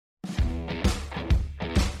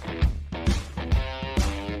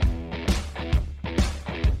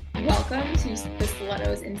welcome to the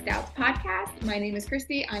Stilettos and Stouts podcast. My name is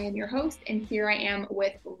Christy. I am your host, and here I am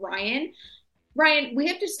with Ryan. Ryan, we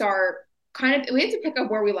have to start we have to pick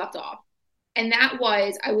up where we left off. And that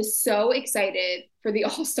was, I was so excited for the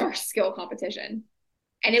All-Star skill competition.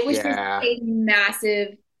 And it was just Yeah. a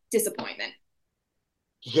massive disappointment.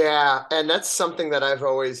 Yeah. And that's something that I've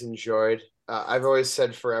always enjoyed. I've always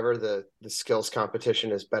said forever the skills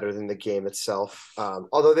competition is better than the game itself.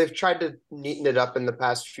 Although they've tried to neaten it up in the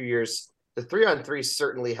past few years, the 3-on-3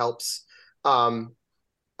 certainly helps. But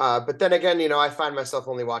then again, I find myself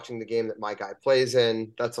only watching the game that my guy plays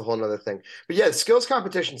in. That's a whole nother thing. But yeah, the skills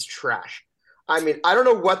competition's trash. I mean, I don't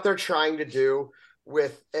know what they're trying to do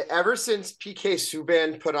with ever since PK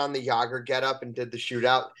Subban put on the Yager getup and did the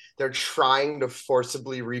shootout, they're trying to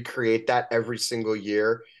forcibly recreate that every single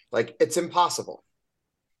year. Like it's impossible.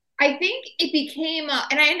 I think it became,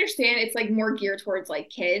 and I understand it's like more geared towards like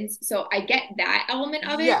kids. So I get that element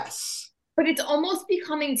of it, Yes. but it's almost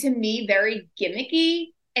becoming to me very gimmicky,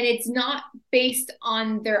 and it's not based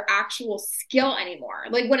on their actual skill anymore.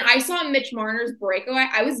 Like when I saw Mitch Marner's breakaway,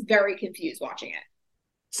 I was very confused watching it.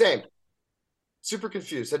 Same. Super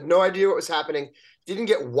confused. Had no idea what was happening. Didn't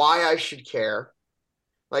get why I should care.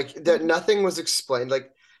 Like that nothing was explained. Like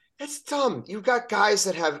it's dumb. You've got guys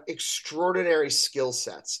that have extraordinary skill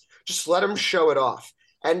sets. Just let them show it off.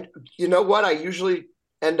 And you know what? I usually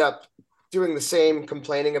end up doing the same,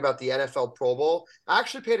 complaining about the NFL Pro Bowl. I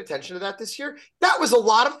actually paid attention to that this year. That was a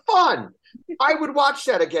lot of fun. I would watch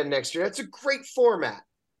that again next year. That's a great format.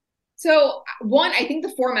 So one, I think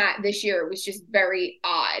the format this year was just very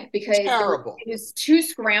odd because Terrible. it was too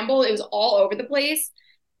scrambled. It was all over the place.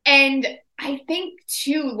 And I think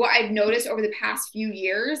too, what I've noticed over the past few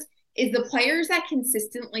years is the players that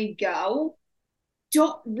consistently go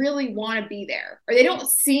don't really want to be there, or they don't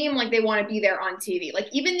seem like they want to be there on TV. Like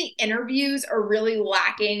even the interviews are really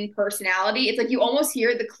lacking personality. It's like you almost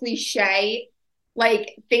hear the cliche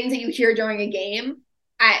like things that you hear during a game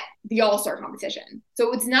at the All-Star competition.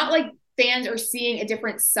 So it's not like fans are seeing a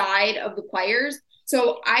different side of the players.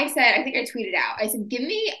 So I said, I think I tweeted out, I said, give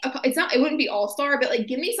me it's not, it wouldn't be All-Star, but like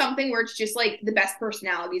give me something where it's just like the best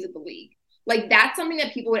personalities of the league. Like that's something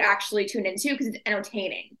that people would actually tune into because it's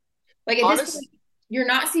entertaining. Like at this point, Honest, you're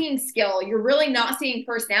not seeing skill. You're really not seeing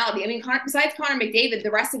personality. I mean, besides Connor McDavid,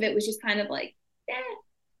 the rest of it was just kind of like, eh.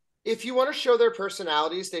 if you want to show their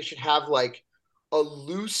personalities, they should have like a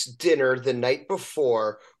loose dinner the night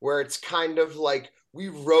before where it's kind of like we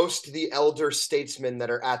roast the elder statesmen that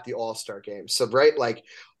are at the All-Star game. So, right, like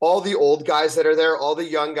all the old guys that are there, all the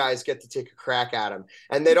young guys get to take a crack at them.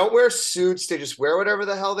 And they don't wear suits, they just wear whatever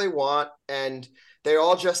the hell they want. And they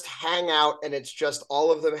all just hang out, and it's just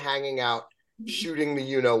all of them hanging out, shooting the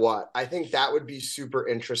you know what. I think that would be super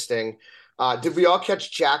interesting. Did we all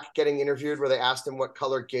catch Jack getting interviewed where they asked him what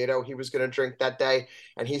color Gato he was going to drink that day?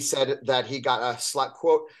 And he said that he got a slap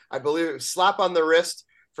quote. I believe it was slap on the wrist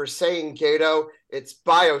for saying Gato. It's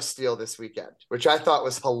BioSteel this weekend, which I thought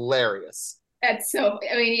was hilarious. That's so.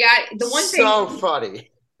 I mean, yeah. So funny.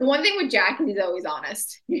 The one thing with Jack is he's always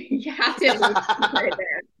honest. You have to at least put it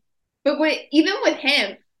there. But even with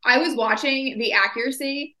him, I was watching the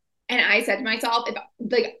accuracy, and I said to myself, if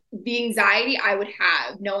like the anxiety I would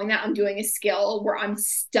have knowing that I'm doing a skill where I'm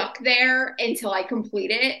stuck there until I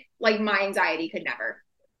complete it, like my anxiety could never.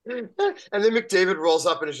 And then McDavid rolls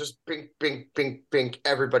up and is just bink, bink, bink, bink.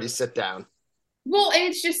 Everybody sit down. Well, and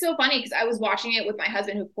it's just so funny because I was watching it with my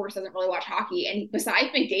husband, who of course doesn't really watch hockey. And besides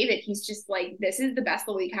McDavid, he's just like, this is the best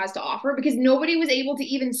the league has to offer because nobody was able to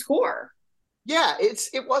even score. Yeah,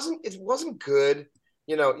 it wasn't good.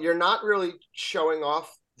 You're not really showing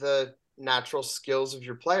off the natural skills of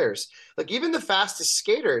your players. Like even the fastest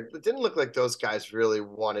skater, it didn't look like those guys really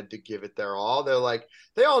wanted to give it their all. They're like,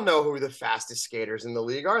 they all know who the fastest skaters in the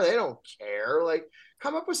league are. They don't care. Like,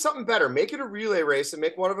 come up with something better. Make it a relay race and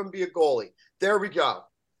make one of them be a goalie. There we go.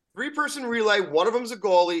 3-person relay, one of them's a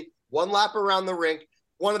goalie, one lap around the rink,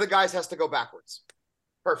 one of the guys has to go backwards.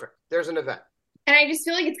 Perfect. There's an event. And I just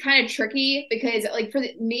feel like it's kind of tricky because, like, for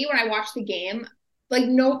me, when I watch the game, like,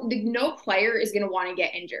 no player is going to want to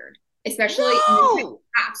get injured, especially in the second No.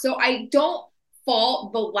 half. So I don't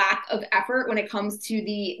fault the lack of effort when it comes to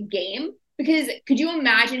the game because could you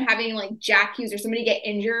imagine having like Jack Hughes or somebody get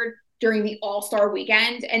injured during the All-Star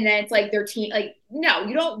weekend and then it's like their team, like, no,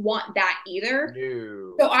 you don't want that either.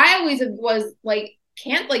 No. So I always was like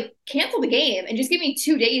cancel the game and just give me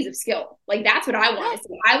 2 days of skill. Like that's what I want Yeah. to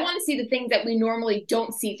see. I want to see the things that we normally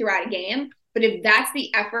don't see throughout a game. But if that's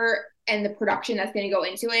the effort and the production that's going to go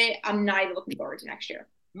into it, I'm not even looking forward to next year.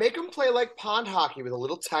 Make them play like pond hockey with a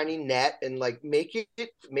little tiny net and like make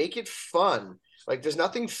it fun. Like there's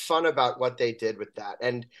nothing fun about what they did with that.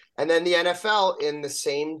 And then the NFL in the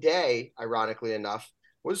same day, ironically enough,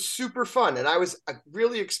 was super fun. And I was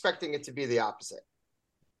really expecting it to be the opposite.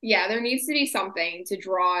 Yeah, there needs to be something to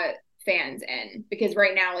draw fans in because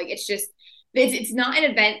right now, like it's not an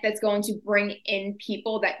event that's going to bring in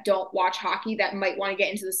people that don't watch hockey that might want to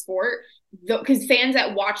get into the sport. Because fans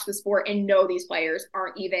that watch the sport and know these players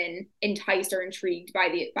aren't even enticed or intrigued by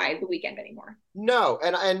the weekend anymore. No,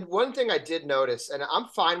 and one thing I did notice, and I'm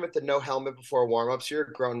fine with the no helmet before warmups. You're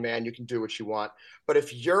a grown man, you can do what you want. But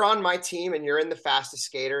if you're on my team and you're in the fastest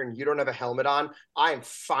skater and you don't have a helmet on, I am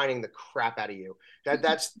fining the crap out of you.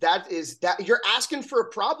 That you're asking for a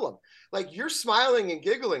problem. Like you're smiling and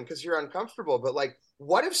giggling because you're uncomfortable, but like,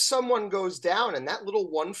 what if someone goes down and that little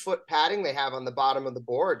 1 foot padding they have on the bottom of the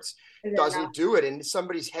boards doesn't do it and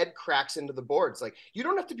somebody's head cracks into the boards? Like you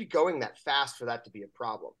don't have to be going that fast for that to be a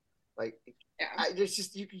problem. Like Yeah. there's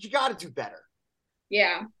just you got to do better.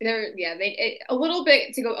 Yeah, a little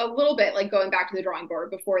bit to go a little bit like going back to the drawing board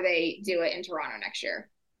before they do it in Toronto next year.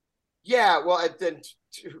 Yeah, well, then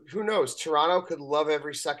who knows? Toronto could love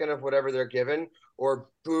every second of whatever they're given, or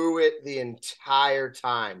boo it the entire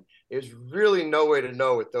time. There's really no way to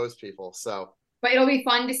know with those people. So But it'll be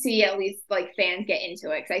fun to see at least like fans get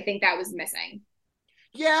into it because I think that was missing.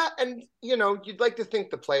 yeah, and you'd like to think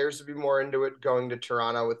the players would be more into it going to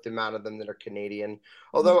Toronto with the amount of them that are Canadian.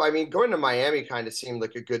 Although, I mean, going to Miami kind of seemed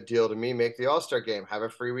like a good deal to me. Make the All-Star game, have a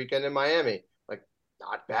free weekend in Miami. Like,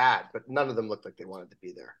 not bad, but none of them looked like they wanted to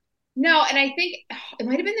be there. No, and I think it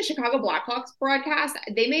might have been the Chicago Blackhawks broadcast.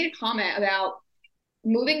 They made a comment about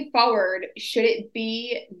moving forward, should it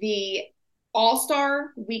be the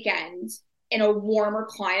All-Star weekend in a warmer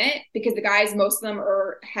climate because the guys, most of them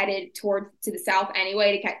are headed towards to the south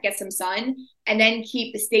anyway to get some sun, and then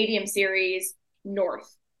keep the Stadium Series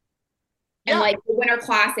north and Yeah, like the Winter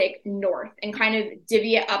Classic north and kind of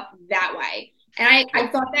divvy it up that way. And I yeah,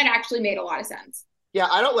 thought that actually made a lot of sense. yeah.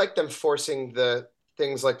 I don't like them forcing the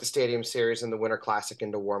things like the Stadium Series and the Winter Classic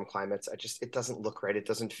into warm climates. It doesn't look right. It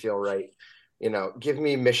doesn't feel right. Give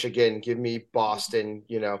me Michigan, give me Boston,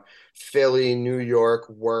 Philly, New York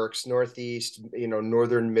works, Northeast,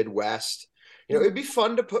 Northern Midwest. It'd be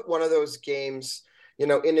fun to put one of those games, in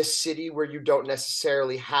a city where you don't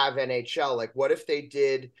necessarily have NHL. Like, what if they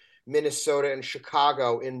did Minnesota and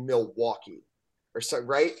Chicago in Milwaukee or so,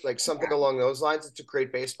 right? Like something Yeah. along those lines. It's a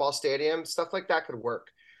great baseball stadium. Stuff like that could work.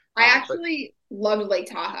 I But actually loved Lake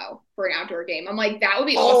Tahoe for an outdoor game. I'm like, that would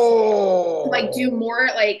be awesome. Like do oh, more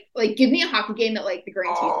like give me a hockey game at like the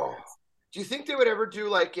Grand Teton. oh. Do you think they would ever do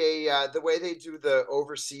like the way they do the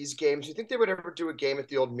overseas games? Do you think they would ever do a game at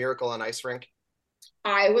the old Miracle on Ice rink?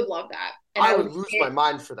 I would love that. And I would lose my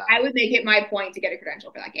mind for that. I would make it my point to get a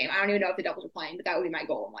credential for that game. I don't even know if the Devils are playing, but that would be my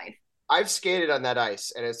goal in life. I've skated on that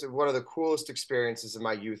ice, and it's one of the coolest experiences of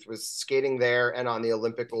my youth was skating there and on the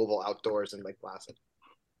Olympic Oval outdoors in Lake Placid.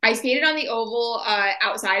 I skated on the oval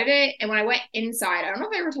outside of it, and when I went inside, I don't know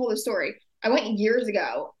if I ever told this story. I went years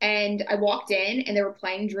ago, and I walked in, and they were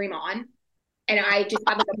playing Dream On, and I just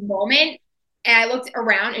had like a moment, and I looked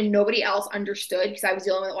around, and nobody else understood because I was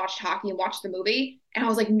the only one that watched hockey and watched the movie, and I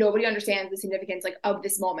was like, nobody understands the significance like of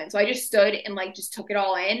this moment. So I just stood and like just took it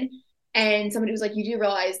all in, and somebody was like, "You do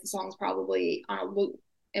realize the song's probably on a loop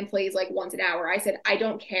and plays like once an hour?" I said, "I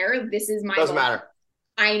don't care. This is my Doesn't moment. matter.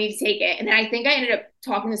 I need to take it." And then I think I ended up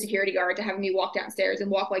talking to the security guard to have me walk downstairs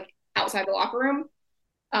and walk like outside the locker room.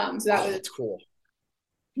 So that Oh, was that's cool.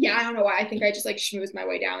 yeah, I don't know why. I think I just like schmoozed my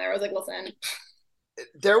way down there. I was like, listen,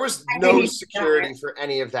 There was I no need to know it. security for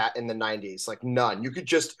any of that in the 90s, like none. You could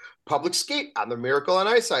just public skate on the Miracle on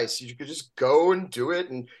Ice. You could just go and do it.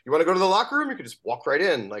 And you want to go to the locker room, you could just walk right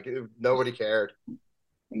in. Like nobody cared.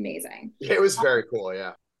 Amazing. It was very cool.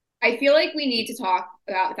 Yeah. I feel like we need to talk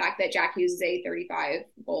about the fact that Jack Hughes is a 35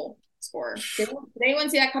 goal scorer. Did anyone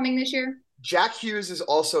see that coming this year? Jack Hughes is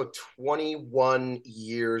also 21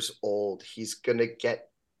 years old. He's going to get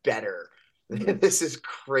better. Mhm. This is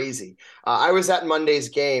crazy. I was at Monday's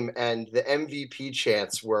game, and the MVP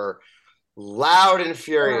chants were loud and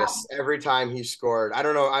furious Wow. every time he scored. I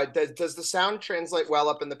don't know. Does the sound translate well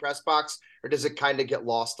up in the press box, or does it kind of get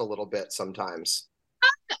lost a little bit sometimes?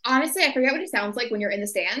 Honestly, I forget what it sounds like when you're in the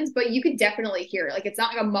stands, but you could definitely hear it. Like it's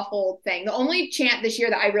not like a muffled thing. The only chant this year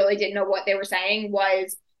that I really didn't know what they were saying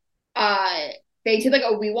was uh they did like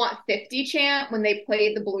a "We Want 50" chant when they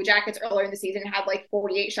played the Blue Jackets earlier in the season and had like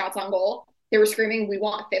 48 shots on goal. They were screaming "We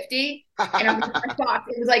Want 50." And I thought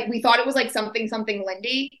it was like we thought it was like something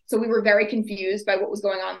Lindy. So we were very confused by what was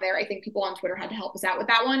going on there. I think people on Twitter had to help us out with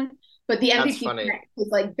that one. But the That's MVP funny. is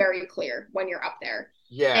like very clear when you're up there.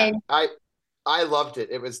 Yeah, And I loved it.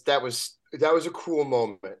 That was that was a cool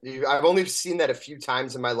moment. I've only seen that a few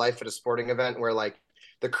times in my life at a sporting event where like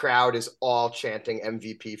the crowd is all chanting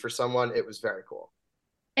MVP for someone. It was very cool.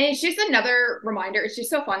 And it's just another reminder. It's just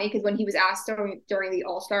so funny because when he was asked during the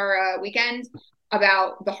All Star weekend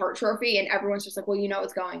about the Hart Trophy, and everyone's just like, well,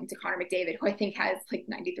 it's going to Connor McDavid, who I think has like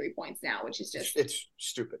 93 points now, which is just, It's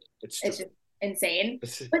stupid. It's it's stupid. just insane.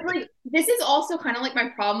 But like, this is also kind of like my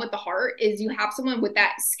problem with the Hart is you have someone with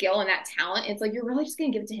that skill and that talent. It's like, you're really just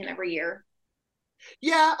going to give it to him every year.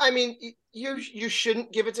 Yeah, I mean, you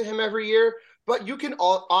shouldn't give it to him every year, but you can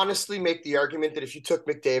honestly make the argument that if you took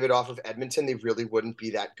McDavid off of Edmonton, they really wouldn't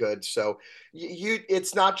be that good. So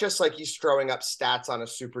it's not just like he's throwing up stats on a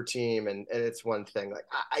super team, and it's one thing. Like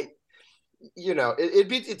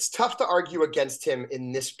it's tough to argue against him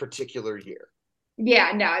in this particular year.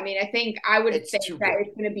 Yeah, no, I mean, I think I would It's think too that good.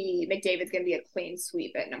 it's going to be McDavid's going to be a clean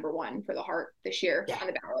sweep at number one for the Hart this year Yeah, on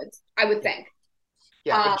the ballots. I would yeah, think.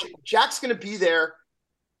 yeah. But Um, Jack's going to be there,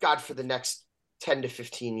 God, for the next 10 to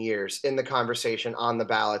 15 years in the conversation on the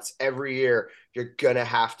ballots. Every year, you're going to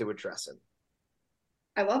have to address him.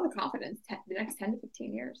 I love the confidence. The next 10 to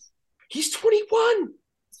 15 years. He's 21.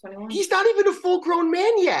 It's 21. He's not even a full grown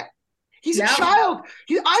man yet. He's a No, child.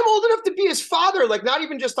 I'm old enough to be his father, like not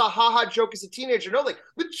even just a haha joke as a teenager. No, like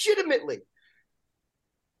legitimately.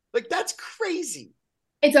 Like that's crazy.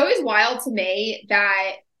 it's always wild to me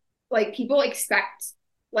that like people expect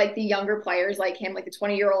like the younger players like him, like the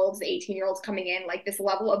 20-year-olds, the 18-year-olds coming in, like this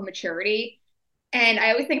level of maturity. And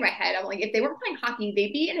I always think in my head, I'm like, if they weren't playing hockey,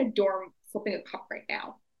 they'd be in a dorm flipping a cup right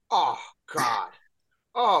now. Oh God.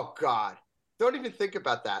 Oh God. Don't even think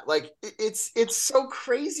about that. Like it's so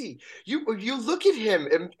crazy. You look at him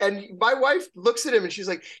and my wife looks at him and she's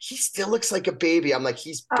like, he still looks like a baby. I'm like,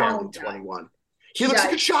 he's barely Oh, God. 21. He He looks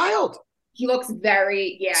like does. a child. He looks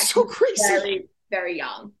very, yeah, So he's crazy. very, very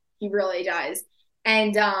young. He really does.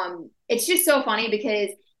 And it's just so funny because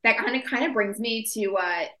that kind of brings me to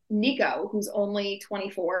Nico, who's only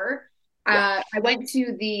 24. Yeah. I went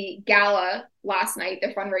to the gala last night, the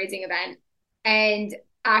fundraising event, and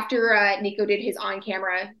after Nico did his on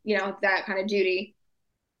camera, that kind of duty,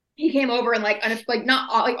 he came over and like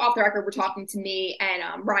not like off the record, we're talking to me and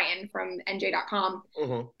Ryan from NJ.com,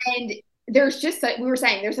 Mm-hmm. and there's just we were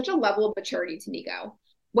saying there's such a level of maturity to Nico.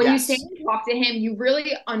 When you stand Yes. and talk to him, you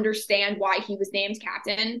really understand why he was named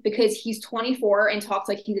captain because he's 24 and talks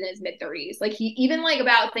like he's in his mid 30s. Like he even like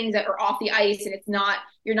about things that are off the ice and it's not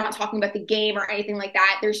you're not talking about the game or anything like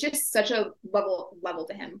that. There's just such a level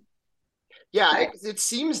to him. Yeah, But, it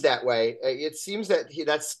seems that way. It seems that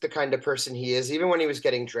that's the kind of person he is. Even when he was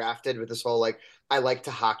getting drafted with this whole like "I like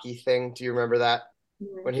to hockey" thing. Do you remember that?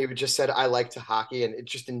 When he just said "I like to hockey" and it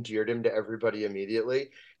just endeared him to everybody immediately.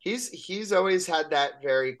 He's always had that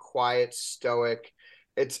very quiet, stoic.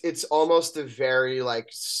 It's almost a very like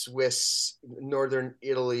Swiss, Northern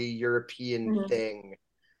Italy, European mm-hmm. thing.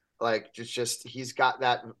 Like just he's got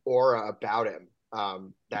that aura about him.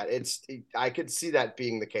 That I could see that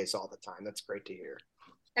being the case all the time. That's great to hear.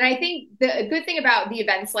 And I think the good thing about the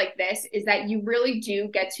events like this is that you really do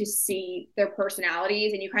get to see their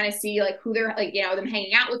personalities and you kind of see like who they're like, them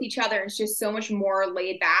hanging out with each other. And it's just so much more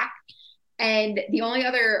laid back. And the only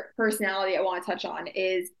other personality I want to touch on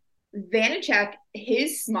is Vanacek.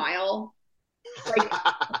 His smile, like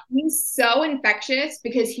he's so infectious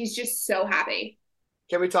because he's just so happy.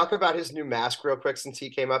 Can we talk about his new mask real quick since he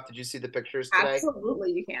came up? Did you see the pictures today?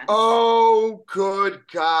 Absolutely, you can. Oh, good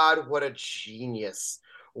God. What a genius.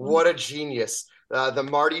 What a genius. The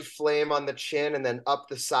Marty flame on the chin and then up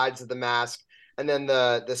the sides of the mask. And then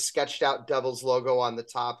the sketched out Devils logo on the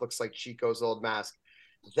top looks like Chico's old mask.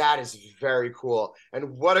 That is very cool.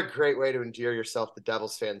 And what a great way to endear yourself to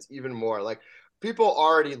Devils fans even more. Like people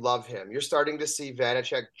already love him. You're starting to see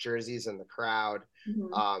Vanacek jerseys in the crowd.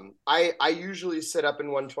 Mm-hmm. I usually sit up in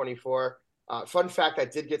 124. Fun fact, I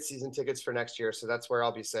did get season tickets for next year, so that's where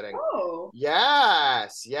I'll be sitting. Oh.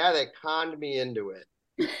 Yes. Yeah, they conned me into it.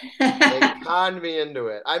 They They conned me into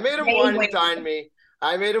it. I made him wine and dine win. me.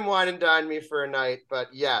 I made him wine and dine me for a night, but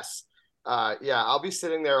yes. Yeah, I'll be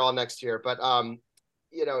sitting there all next year. But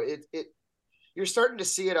it you're starting to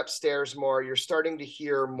see it upstairs more. You're starting to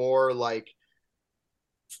hear more like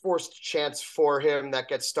forced chants for him that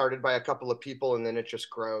gets started by a couple of people and then it just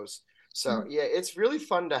grows. So yeah, it's really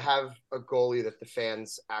fun to have a goalie that the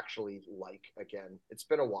fans actually like again. It's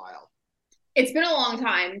been a while. It's been a long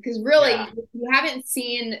time because Yeah. really you haven't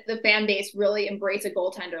seen the fan base really embrace a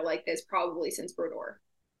goaltender like this probably since Brodeur.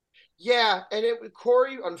 Yeah, and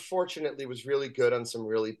Corey unfortunately was really good on some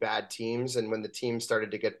really bad teams, and when the team started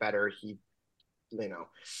to get better, he,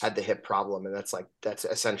 had the hip problem, and that's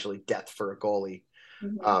essentially death for a goalie.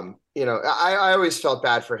 Mm-hmm. I always felt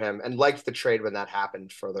bad for him and liked the trade when that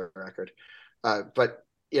happened, for the record. But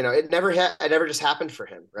it never just happened for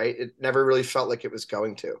him, right? It never really felt like it was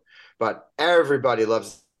going to. But everybody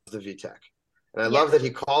loves the VTech. And I Yeah. love that he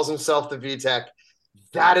calls himself the VTech.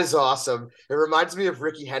 That is awesome. It reminds me of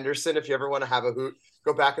Ricky Henderson. If you ever want to have a hoot,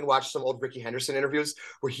 go back and watch some old Ricky Henderson interviews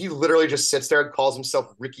where he literally just sits there and calls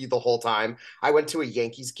himself Ricky the whole time. I went to a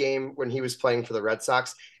Yankees game when he was playing for the Red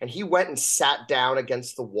Sox, and he went and sat down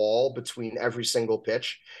against the wall between every single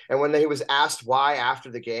pitch. And when he was asked why after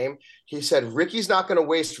the game, he said, Ricky's not going to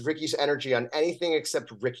waste Ricky's energy on anything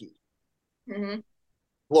except Ricky. Mm-hmm.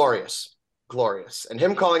 Glorious. Glorious. And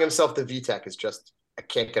him calling himself the VTech is just, I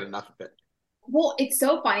can't get enough of it. Well, it's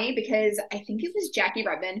so funny because I think it was Jackie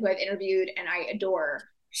Redmond, who I've interviewed and I adore.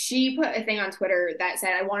 She put a thing on Twitter that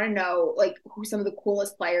said, I want to know like who some of the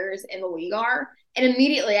coolest players in the league are. And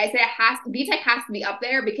immediately I say VTech has to be up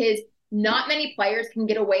there because not many players can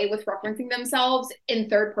get away with referencing themselves in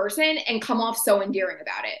third person and come off so endearing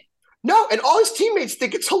about it. No, and all his teammates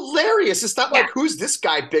think it's hilarious. It's not Yeah. like, who's this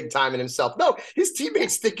guy big time in himself? No, his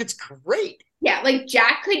teammates think it's great. Yeah, like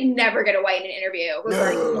Jack could never get away in an interview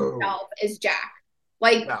referring to No, himself as Jack.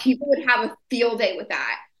 Like no, people would have a field day with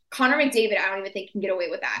that. Connor McDavid, I don't even think can get away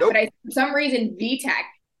with that. But nope. for some reason, VTech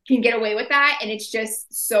can get away with that, and it's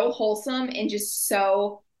just so wholesome and just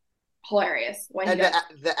so hilarious when he And does.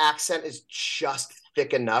 the accent is just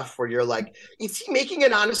thick enough where you're like, is he making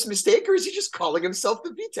an honest mistake or is he just calling himself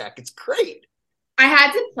the VTech? It's great. I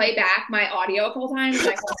had to play back my audio a couple times, and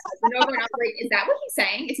I called my husband over, and I was like, "Is that what he's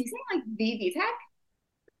saying? Is he saying like the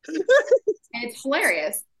VTech?" And it's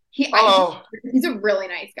hilarious. Oh, He's a really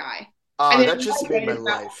nice guy. I mean, that I'm just not made saying my this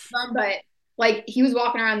about life. all of them, but like he was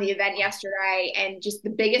walking around the event yesterday and just the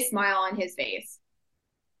biggest smile on his face.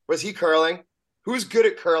 Was he curling? Who's good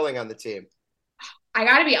at curling on the team? I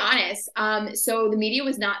got to be honest. So the media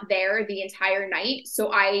was not there the entire night,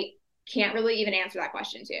 so I can't really even answer that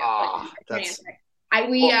question too. Like, I can't That's answer it. I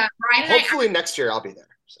we well. Ryan and I Hopefully next year I'll be there.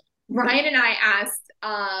 So. Ryan and I asked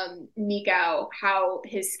Nico how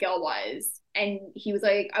his skill was, and he was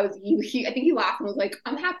like, I think he laughed and was like,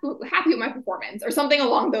 I'm happy with my performance or something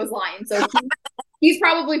along those lines. So he's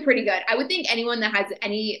probably pretty good. I would think anyone that has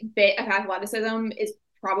any bit of athleticism is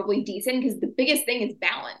probably decent because the biggest thing is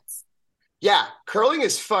balance. Yeah, curling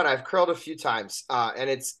is fun. I've curled a few times, and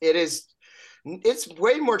it's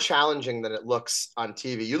way more challenging than it looks on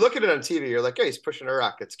TV. You look at it on TV, you're like, hey, he's pushing a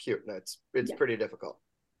rock. It's cute. No, it's Yeah. pretty difficult.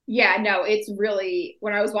 Yeah, no, it's really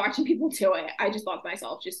when I was watching people do it, I just thought to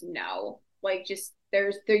myself, just no, like just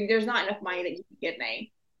there's not enough money that you can give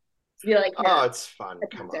me to be like, Oh, here, it's fun.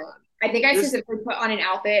 Come attempt it. on. I think I This specifically put on an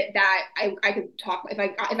outfit that I could talk if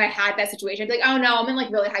I had that situation, I'd be like, oh no, I'm in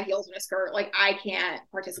like really high heels and a skirt, like I can't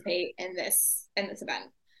participate in this event.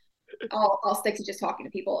 I'll stick to just talking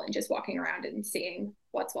to people and just walking around and seeing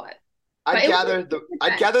what's what. But it was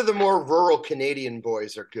I'd gather the more rural Canadian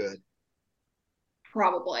boys are good.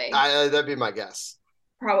 probably That'd be my guess.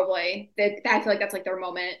 probably that I feel like that's like their Oh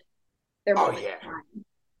moment. yeah.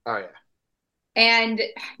 Oh yeah. And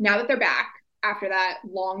now that they're back after that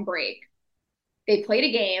long break, they played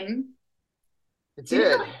a game. It Didn't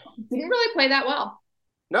did. really, didn't really play that well.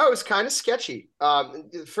 No, it was kind of sketchy.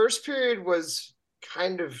 The first period was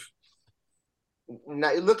kind of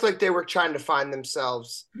it looked like they were trying to find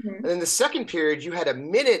themselves. Mm-hmm. And then the second period, you had a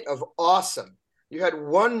minute of awesome. You had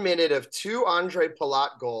 1 minute of two Andre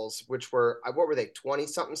Palat goals, which were, what were they, 20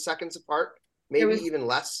 something seconds apart? There Maybe was even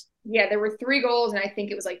less. there were three goals, and I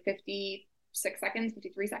think it was like 56 seconds,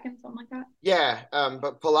 53 seconds, something like that. Yeah,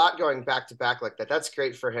 but Palat going back to back like that, that's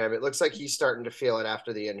great for him. It looks like he's starting to feel it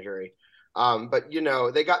after the injury. But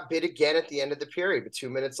they got bid again at the end of the period. With 2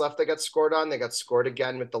 minutes left, they got scored on. They got scored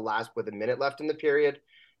again with a minute left in the period.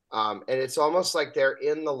 And it's almost like they're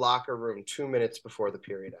in the locker room 2 minutes before the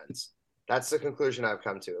period ends. That's the conclusion I've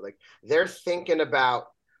come to. Like they're thinking about,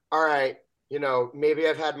 all right, maybe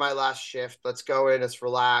I've had my last shift. Let's go in, let's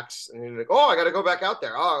relax. And you're like, oh, I got to go back out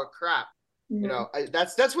there. Oh crap. Mm-hmm.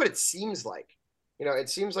 That's what it seems like. It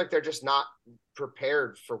seems like they're just not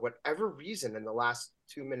prepared for whatever reason in the last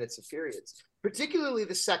 2 minutes of periods, particularly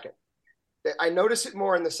the second. I notice it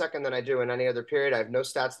more in the second than I do in any other period. I have no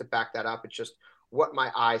stats that back that up. It's just what my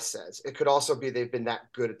eye says. It could also be they've been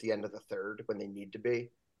that good at the end of the third when they need to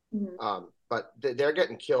be. Mm-hmm. But they're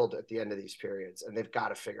getting killed at the end of these periods, and they've got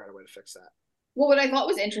to figure out a way to fix that. Well, what I thought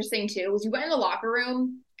was interesting too was you went in the locker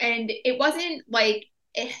room, and it wasn't like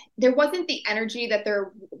there wasn't the energy that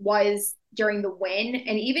there was during the win,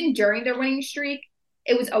 and even during their winning streak,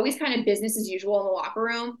 it was always kind of business as usual in the locker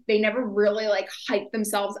room. They never really like hyped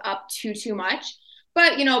themselves up too much.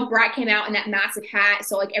 But Brett came out in that massive hat,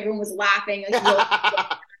 so like everyone was laughing, like really.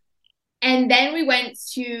 And then we went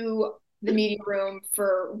to the media room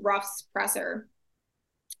for Ruff's presser.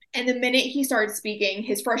 And the minute he started speaking,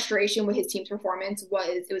 his frustration with his team's performance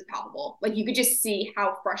was palpable. Like you could just see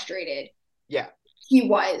how frustrated Yeah. he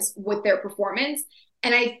was with their performance.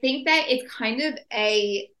 And I think that it's kind of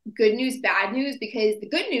a good news, bad news, because the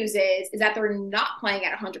good news is that they're not playing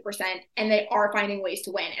at 100% and they are finding ways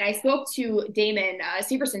to win. And I spoke to Damon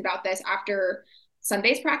Severson about this after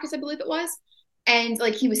Sunday's practice, I believe it was. And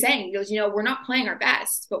like he was saying, he goes, we're not playing our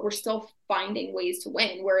best, but we're still finding ways to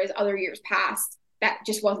win. Whereas other years past, that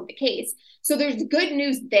just wasn't the case. So there's good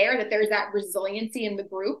news there that there's that resiliency in the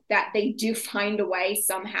group that they do find a way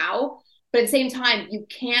somehow. But at the same time, you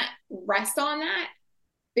can't rest on that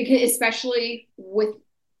because especially with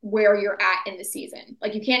where you're at in the season.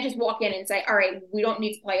 Like you can't just walk in and say, all right, we don't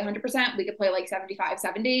need to play 100%. We could play like 75,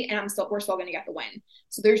 70 and we're still going to get the win.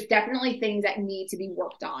 So there's definitely things that need to be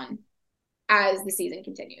worked on as the season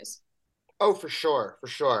continues. Oh, for sure, for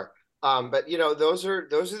sure. But those are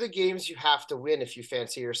the games you have to win if you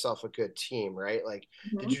fancy yourself a good team, right? Like,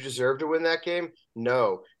 did Mm-hmm. you deserve to win that game?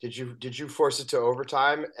 No. Did you force it to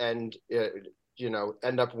overtime and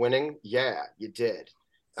end up winning? Yeah, you did.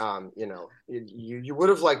 You would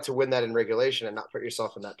have liked to win that in regulation and not put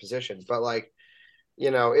yourself in that position. But like,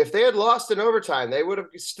 if they had lost in overtime, they would have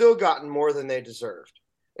still gotten more than they deserved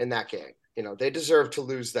in that game. They deserved to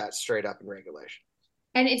lose that straight up in regulation.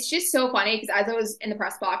 And it's just so funny because as I was in the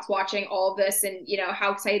press box watching all of this and,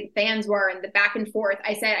 how excited fans were and the back and forth,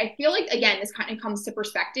 I said, I feel like, again, this kind of comes to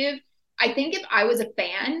perspective. I think if I was a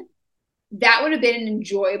fan, that would have been an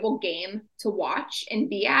enjoyable game to watch and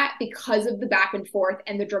be at because of the back and forth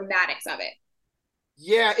and the dramatics of it.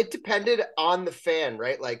 Yeah, it depended on the fan,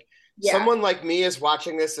 right? Like Yeah. someone like me is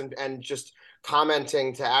watching this and just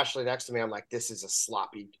commenting to Ashley next to me. I'm like, this is a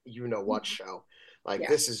sloppy, what show. Like Yeah.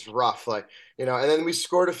 this is rough. Like, and then we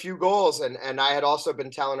scored a few goals and I had also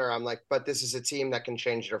been telling her, I'm like, but this is a team that can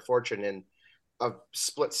change their fortune in a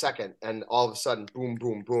split second. And all of a sudden, boom,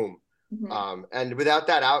 boom, boom. Mm-hmm. And without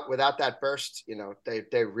that burst,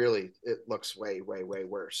 they really, it looks way, way, way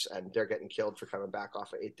worse. And they're getting killed for coming back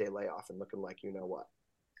off an 8-day layoff and looking like what.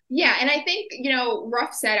 Yeah, and I think,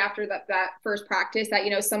 Ruff said after that first practice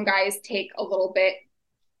that, some guys take a little bit,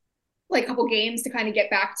 like a couple games to kind of get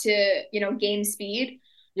back to, game speed.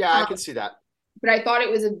 Yeah, I Um, can see that. but I thought it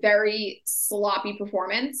was a very sloppy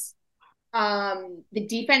performance. The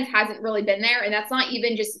defense hasn't really been there, and that's not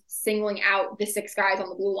even just singling out the six guys on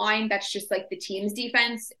the blue line. That's just like the team's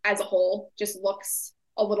defense as a whole just looks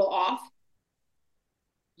a little off.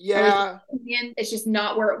 At least Yeah, it's just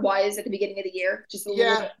not where it was at the beginning of the year, just a little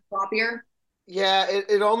yeah, bit sloppier. yeah.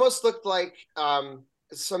 It almost looked like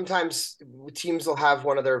sometimes teams will have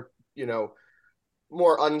one of their,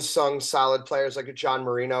 more unsung solid players like a John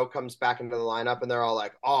Marino comes back into the lineup and they're all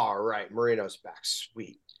like, all right, Marino's back.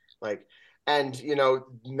 Sweet. Like, and,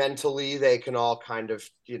 mentally they can all kind of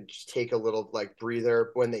just take a little like breather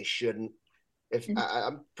when they shouldn't. If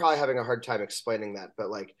I'm probably having a hard time explaining that, but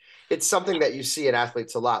like, it's something that you see in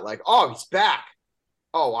athletes a lot. Like, oh, he's back.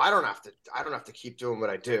 Oh, I don't have to keep doing what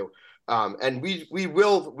I do. And we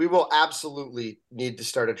will absolutely need to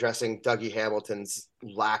start addressing Dougie Hamilton's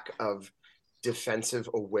lack of defensive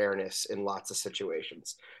awareness in lots of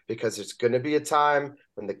situations because there's going to be a time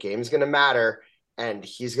when the game's going to matter and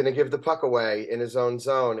he's going to give the puck away in his own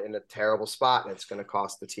zone in a terrible spot and it's going to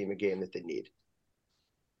cost the team a game that they need.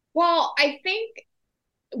 Well, I think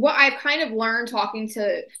what I've kind of learned talking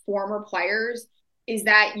to former players is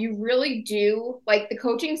that you really do like the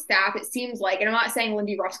coaching staff. It seems like, and I'm not saying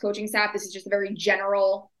Lindy Ruff's coaching staff, this is just a very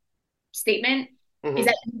general statement, is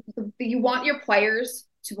Mm-hmm. that you want your players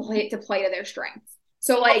to play to their strengths.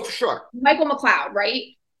 So Oh, like for sure. Michael McLeod, right?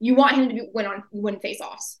 You want him to win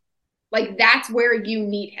faceoffs. Like that's where you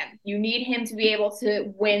need him. You need him to be able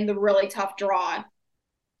to win the really tough draw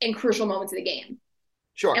in crucial moments of the game. And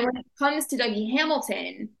Sure. when it comes to Dougie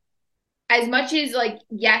Hamilton, as much as like,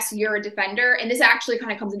 yes, you're a defender, and this actually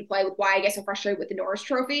kind of comes into play with why I get so frustrated with the Norris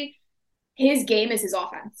Trophy. His game is his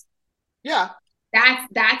offense. Yeah.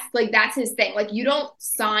 That's his thing. Like you don't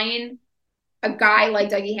sign a guy like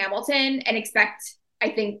Dougie Hamilton and expect, I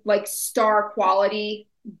think, like star quality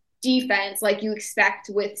defense like you expect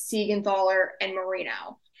with Siegenthaler and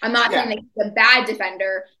Marino. I'm not saying Yeah. that he's a bad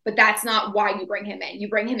defender, but that's not why you bring him in. You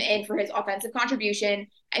bring him in for his offensive contribution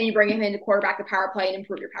and you bring him in to quarterback the power play and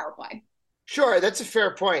improve your power play. Sure, that's a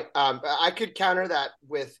fair point. I could counter that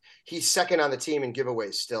with he's second on the team in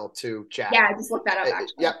giveaways still to Jack. Yeah, I just looked that up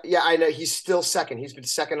actually. Yeah, yeah, I know he's still second. He's been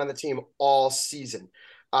second on the team all season.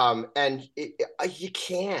 You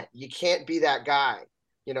can't be that guy.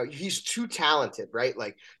 He's too talented, right?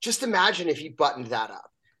 Like, just imagine if he buttoned that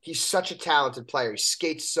up. He's such a talented player. He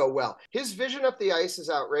skates so well. His vision up the ice is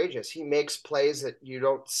outrageous. He makes plays that you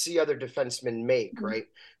don't see other defensemen make, right?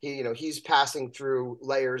 He's passing through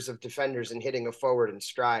layers of defenders and hitting a forward in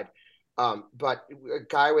stride. But a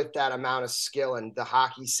guy with that amount of skill and the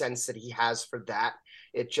hockey sense that he has for that,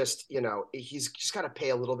 it just, he's just got to pay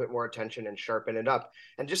a little bit more attention and sharpen it up.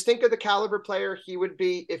 And just think of the caliber player he would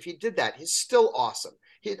be if he did that. He's still awesome.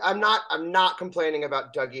 I'm not complaining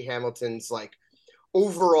about Dougie Hamilton's like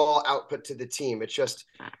overall output to the team. It's just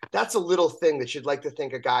that's a little thing that you'd like to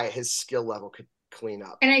think a guy at his skill level could clean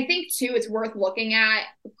up. And I think too, it's worth looking at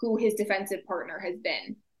who his defensive partner has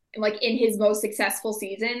been. And like in his most successful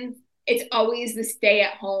seasons, it's always the stay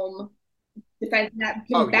at home defense that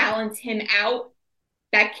can balance him out,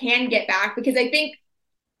 that can get back. Because I think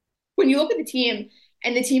when you look at the team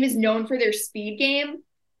and the team is known for their speed game,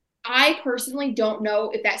 I personally don't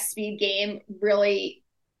know if that speed game really,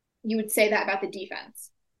 you would say that about the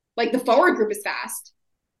defense. Like the forward group is fast.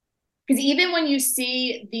 Because even when you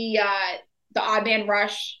see the odd man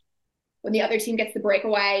rush, when the other team gets the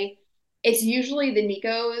breakaway, it's usually the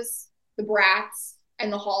Nikos, the Brats,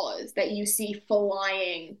 and the Hollas that you see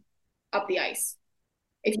flying up the ice.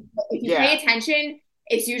 If you pay attention,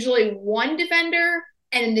 it's usually one defender,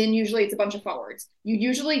 and then usually it's a bunch of forwards. You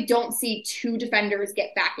usually don't see two defenders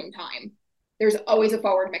get back in time. There's always a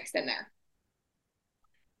forward mixed in there.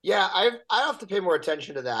 Yeah, I have to pay more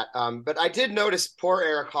attention to that. But I did notice poor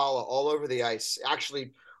Eric Holla all over the ice.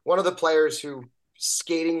 Actually, one of the players who,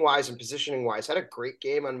 skating wise and positioning wise, had a great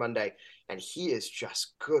game on Monday, and he is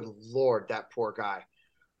just, good Lord, that poor guy.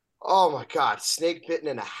 Oh my God, snake bitten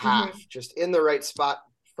and a half, just in the right spot,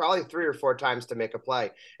 probably 3 or 4 times to make a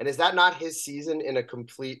play. And is that not his season in a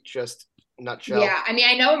complete just nutshell? Yeah, I mean,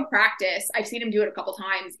 I know in practice, I've seen him do it a couple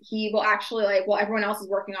times. He will actually like, while everyone else is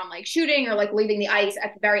working on like shooting or like leaving the ice,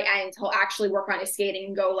 at the very end, he'll actually work on his skating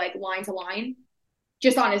and go like line to line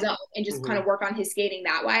just on his own and just kind of work on his skating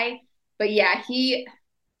that way. But yeah,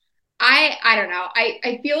 I don't know.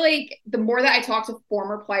 I feel like the more that I talk to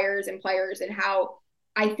former players and how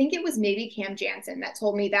I think it was maybe Cam Jansen that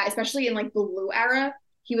told me that, especially in like the Lou era,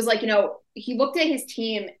 he was like, he looked at his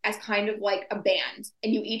team as kind of like a band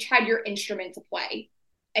and you each had your instrument to play.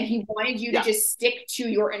 And he wanted you to just stick to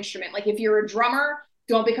your instrument. Like if you're a drummer,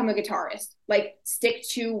 don't become a guitarist. Like stick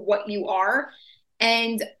to what you are.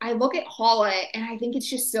 And I look at Holla and I think it's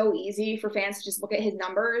just so easy for fans to just look at his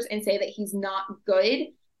numbers and say that he's not good,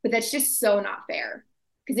 but that's just so not fair.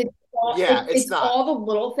 Because it's all the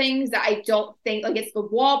little things that I don't think, like it's the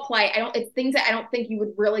wall play. It's things that I don't think you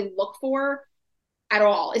would really look for at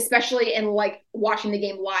all, especially in like watching the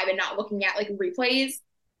game live and not looking at like replays.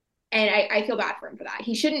 And I feel bad for him for that.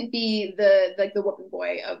 He shouldn't be the whooping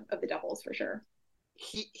boy of the Devils for sure.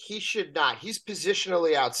 He should not. He's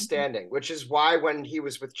positionally outstanding, which is why when he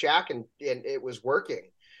was with Jack and it was working,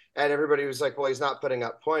 and everybody was like, well, he's not putting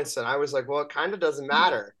up points. And I was like, well, it kind of doesn't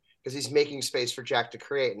matter because he's making space for Jack to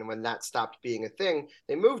create. And when that stopped being a thing,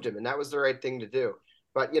 they moved him, and that was the right thing to do.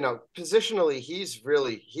 But, positionally,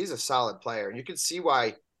 he's a solid player. And you can see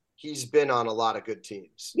why he's been on a lot of good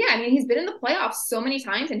teams. Yeah, I mean, he's been in the playoffs so many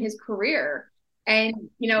times in his career. And,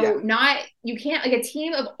 you can't, like a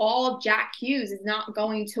team of all of Jack Hughes is not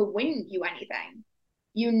going to win you anything.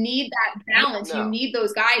 You need that balance. No. You need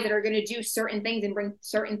those guys that are going to do certain things and bring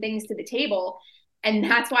certain things to the table. And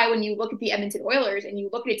that's why when you look at the Edmonton Oilers and you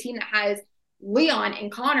look at a team that has Leon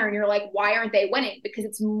and Connor and you're like, why aren't they winning? Because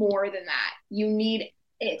it's more than that. You need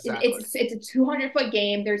it's a 200-foot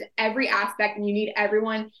game. There's every aspect and you need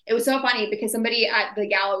everyone. It was so funny because somebody at the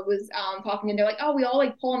gala was talking and they're like, oh, we all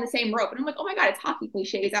like pull on the same rope. And I'm like, oh my God, it's hockey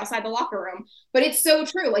cliches outside the locker room. But it's so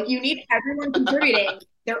true. Like you need everyone contributing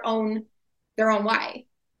their own way.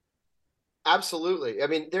 Absolutely. I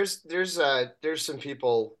mean, there's some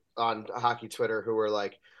people on hockey Twitter who were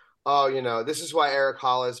like, oh, this is why Eric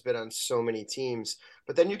Holla has been on so many teams.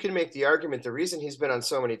 But then you can make the argument the reason he's been on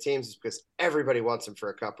so many teams is because everybody wants him for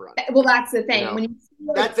a cup run. Well, that's the thing. When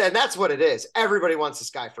that's what it is. Everybody wants this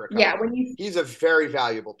guy for a cup run. He's a very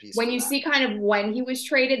valuable piece. When you see kind of when he was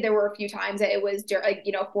traded, there were a few times that it was like,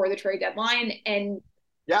 for the trade deadline. And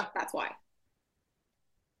that's why.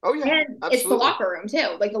 Oh, yeah. And absolutely. It's the locker room,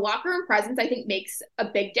 too. Like the locker room presence, I think, makes a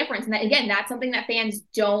big difference. And that, again, that's something that fans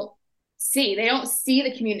don't see. They don't see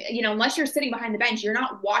the community, unless you're sitting behind the bench, you're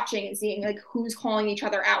not watching and seeing like who's calling each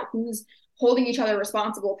other out, who's holding each other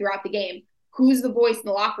responsible throughout the game, who's the voice in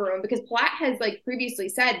the locker room. Because Platt has like previously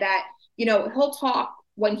said that, he'll talk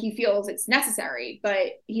when he feels it's necessary,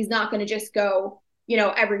 but he's not going to just go,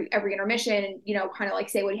 every intermission, kind of like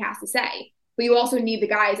say what he has to say. But you also need the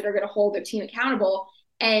guys that are going to hold their team accountable.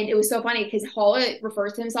 And it was so funny because Hall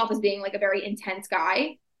refers to himself as being like a very intense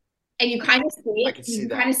guy. And you kind of see I it. could see You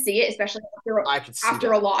that. kind of see it, especially I could see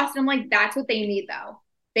after a that. loss. And I'm like, that's what they need, though.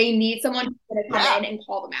 They need someone who's going to come Yeah. in and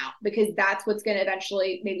call them out because that's what's going to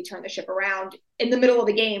eventually maybe turn the ship around in the middle of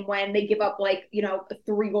the game when they give up like a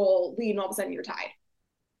 3-goal lead and all of a sudden you're tied.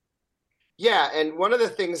 Yeah, and one of the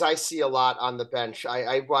things I see a lot on the bench,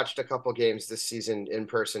 I watched a couple games this season in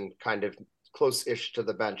person, kind of close-ish to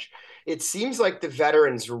the bench. It seems like the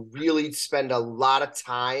veterans really spend a lot of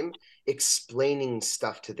time explaining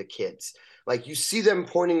stuff to the kids. Like you see them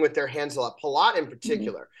pointing with their hands a lot. Palat in Mm-hmm.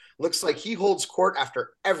 particular looks like he holds court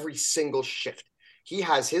after every single shift. He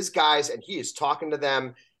has his guys and he is talking to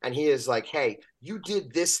them and he is like, hey, you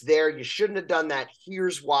did this there. You shouldn't have done that.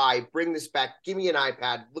 Here's why. Bring this back. Give me an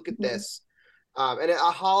iPad. Look at Mm-hmm. this. And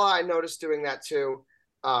Ahala, I noticed doing that too.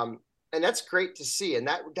 And that's great to see. And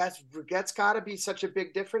that's got to be such a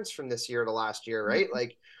big difference from this year to last year, right? Mm-hmm.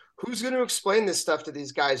 Like, who's going to explain this stuff to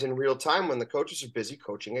these guys in real time when the coaches are busy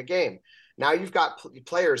coaching a game? Now you've got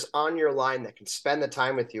players on your line that can spend the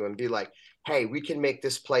time with you and be like, hey, we can make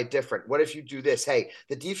this play different. What if you do this? Hey,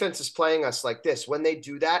 the defense is playing us like this. When they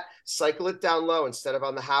do that, cycle it down low instead of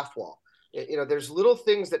on the half wall. There's little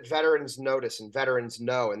things that veterans notice and veterans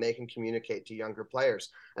know, and they can communicate to younger players.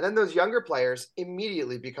 And then those younger players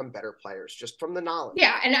immediately become better players just from the knowledge.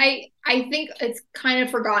 Yeah, and I think it's kind of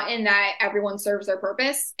forgotten that everyone serves their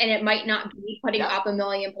purpose, and it might not be putting Yeah. up a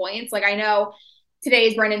million points. Like I know today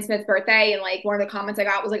is Brendan Smith's birthday, and like one of the comments I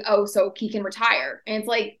got was like, "Oh, so he can retire," and it's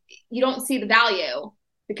like you don't see the value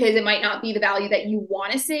because it might not be the value that you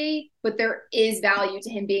want to see, but there is value to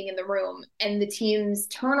him being in the room, and the team's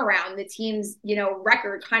turnaround, the team's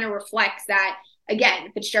record kind of reflects that. Again,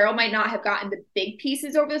 Fitzgerald might not have gotten the big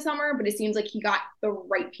pieces over the summer, but it seems like he got the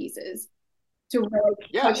right pieces to really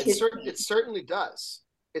Yeah, push his it team. certainly does.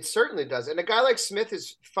 It certainly does. And a guy like Smith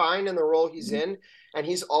is fine in the role he's Mhm. in. And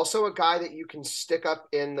he's also a guy that you can stick up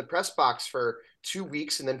in the press box for 2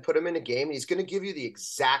 weeks and then put him in a game. And he's going to give you the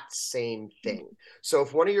exact same thing. So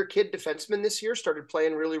if one of your kid defensemen this year started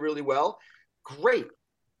playing really, really well, great.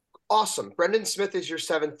 Awesome. Brendan Smith is your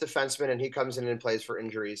seventh defenseman and he comes in and plays for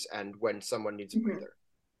injuries and when someone needs a Mhm. breather.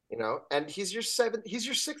 And he's your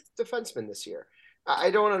sixth defenseman this year.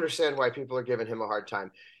 I don't understand why people are giving him a hard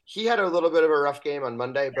time. He had a little bit of a rough game on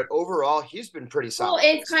Monday, but overall, he's been pretty Well, solid for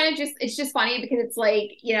it's this kind team. of it's just funny because it's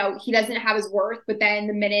like, he doesn't have his worth, but then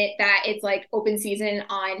the minute that it's like open season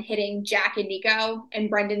on hitting Jack and Nico and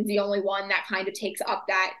Brendan's the only one that kind of takes up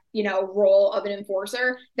that, role of an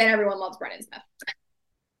enforcer, then everyone loves Brendan Smith.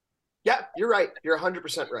 Yeah, you're right. You're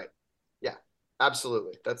 100% right. Yeah,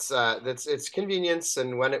 absolutely. That's it's convenience,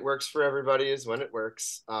 and when it works for everybody is when it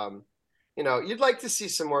works. You'd like to see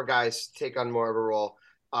some more guys take on more of a role.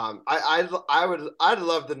 I'd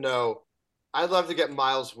love to know. I'd love to get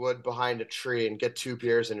Miles Wood behind a tree and get 2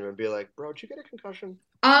 beers in him and be like, "Bro, did you get a concussion?"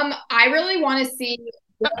 I really want to see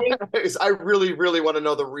I really, really want to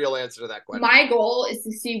know the real answer to that question. my goal is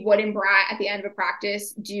to see Wood and Brat at the end of a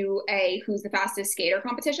practice do a who's the fastest skater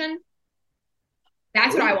competition.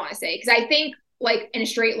 That's what I Ooh, want to say. Because I think, like, in a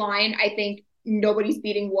straight line, I think nobody's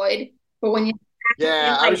beating Wood. But when you in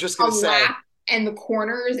yeah, I like was just a gonna say, lap and the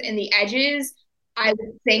corners and the edges, I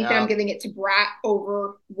would think that I'm yeah, giving it to Brat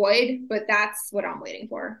over Wood. But that's what I'm waiting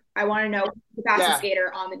for. I want to know the fastest yeah.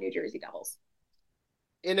 skater on the New Jersey Devils.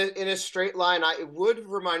 In a straight line, Wood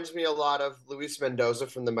reminds me a lot of Luis Mendoza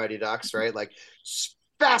from the Mighty Ducks, right? Like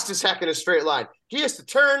fast as heck in a straight line. He has to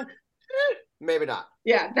turn, maybe not.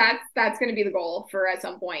 Yeah, that's going to be the goal for at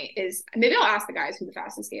some point. Is maybe I'll ask the guys who the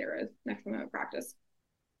fastest skater is next time I practice.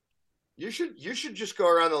 You should just go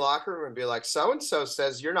around the locker room and be like, so and so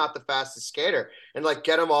says you're not the fastest skater, and like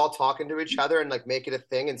get them all talking to each other and like make it a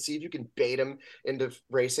thing and see if you can bait them into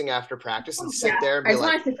racing after practice and Oh, yeah, sit there and I be just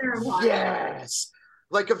like, want to sit there and watch. yes,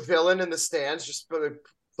 like a villain in the stands, just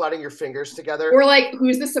putting your fingers together. Or like,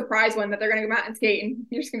 who's the surprise one that they're gonna come out and skate, and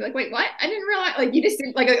you're just gonna be like, wait, what? I didn't realize. Like, you just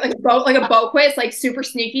did like a boat quiz, like super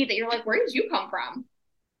sneaky. That you're like, where did you come from?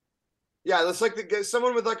 Yeah, that's like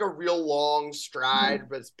someone with like a real long stride,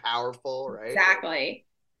 but it's powerful, right? Like Exactly.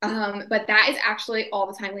 But that is actually all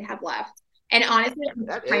the time we have left. And honestly,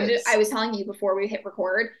 that I is. was telling you before we hit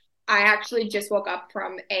record, I actually just woke up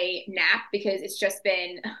from a nap because it's just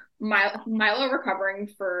been Milo recovering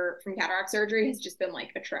from cataract surgery has just been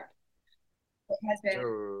like a trip. It has been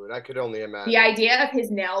Dude, I could only the imagine. idea of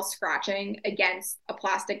his nails scratching against a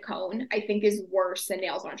plastic cone, I think, is worse than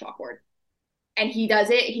nails on a chalkboard. And he does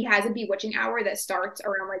it. He has a bewitching hour that starts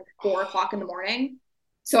around like 4 o'clock in the morning.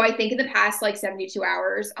 So I think in the past like 72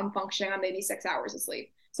 hours, I'm functioning on maybe 6 hours of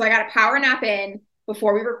sleep. So I got a power nap in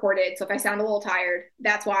before we recorded. So if I sound a little tired,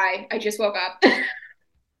 that's why. I just woke up.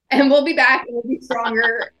 And we'll be back and we'll be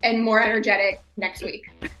stronger and more energetic next week.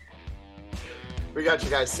 We got you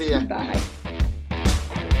guys. See ya. Bye.